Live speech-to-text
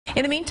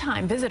In the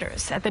meantime,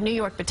 visitors at the New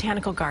York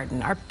Botanical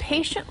Garden are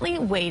patiently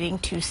waiting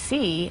to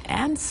see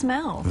and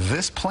smell.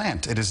 This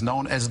plant, it is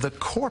known as the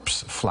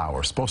corpse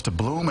flower, supposed to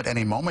bloom at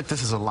any moment.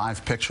 This is a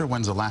live picture.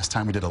 When's the last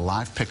time we did a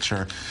live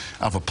picture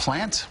of a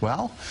plant?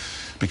 Well,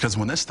 because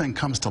when this thing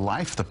comes to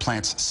life, the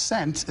plant's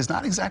scent is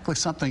not exactly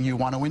something you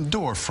want to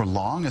endure for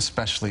long,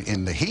 especially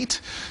in the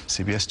heat.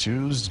 CBS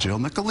 2's Jill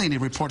Nicolini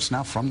reports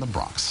now from the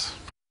Bronx.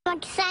 I'm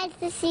excited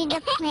to see the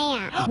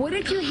plant. What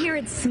did you hear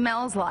it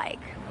smells like?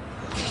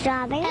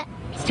 Strawberry.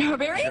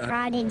 Strawberry?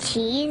 Rotted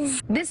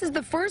cheese. This is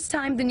the first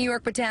time the New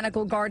York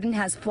Botanical Garden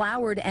has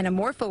flowered an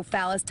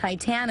Amorphophallus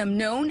titanum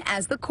known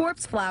as the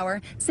corpse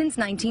flower since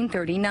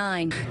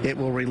 1939. It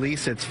will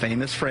release its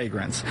famous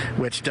fragrance,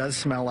 which does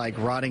smell like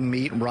rotting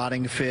meat,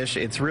 rotting fish.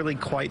 It's really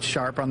quite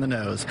sharp on the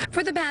nose.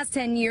 For the past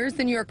 10 years,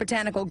 the New York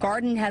Botanical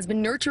Garden has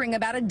been nurturing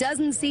about a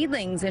dozen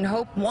seedlings in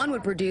hope one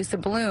would produce a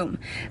bloom.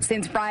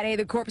 Since Friday,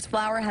 the corpse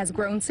flower has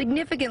grown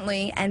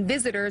significantly, and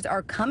visitors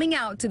are coming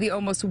out to the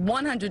almost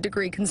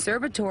 100-degree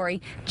conservatory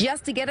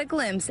just to get a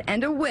glimpse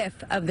and a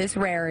whiff of this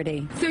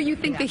rarity. So you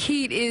think the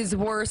heat is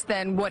worse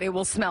than what it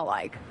will smell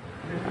like?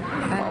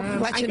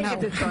 I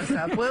think it's a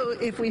toss-up. Well,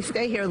 if we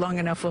stay here long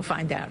enough, we'll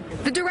find out.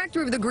 The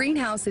director of the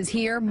greenhouse is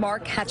here.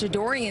 Mark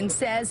Hatchadorian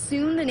says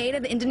soon the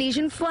native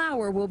Indonesian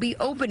flower will be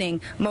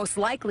opening, most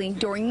likely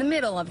during the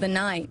middle of the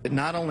night. It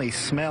not only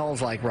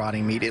smells like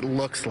rotting meat, it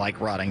looks like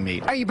rotting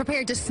meat. Are you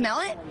prepared to smell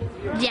it?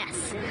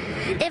 Yes.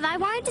 If I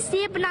wanted to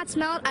see it but not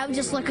smell it, I would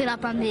just look it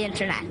up on the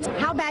internet.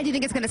 How bad do you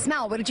think it's going to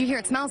smell? What did you hear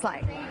it smells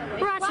like?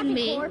 Rotten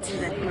meat. What?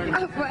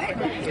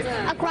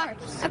 A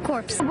corpse. A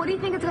corpse. What do you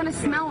think it's going to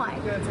smell like?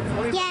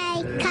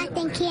 Yay,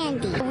 cotton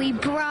candy. We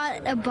brought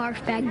a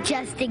barf bag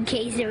just in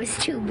case it was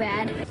too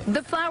bad.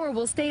 The flower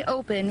will stay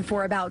open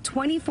for about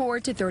 24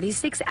 to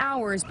 36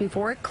 hours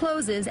before it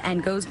closes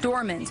and goes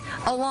dormant,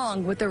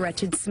 along with the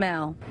wretched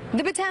smell.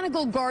 The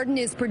Botanical Garden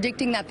is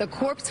predicting that the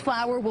corpse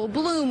flower will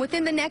bloom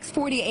within the next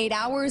 48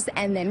 hours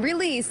and then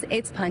release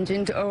its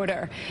pungent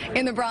odor.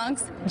 In the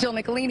Bronx, Jill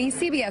Nicolini,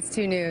 CBS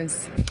 2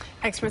 News.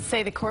 Experts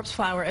say the corpse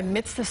flower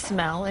emits the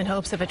smell in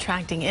hopes of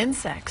attracting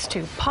insects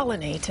to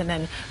pollinate and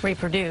then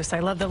reproduce. I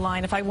love the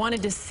line, if I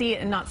wanted to see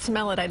it and not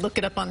smell it, I'd look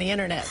it up on the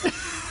internet.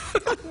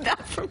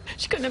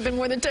 She couldn't have been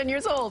more than 10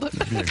 years old.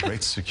 It'd be a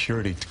great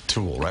security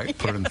tool, right?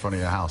 Put it in front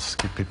of your house,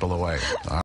 keep people away.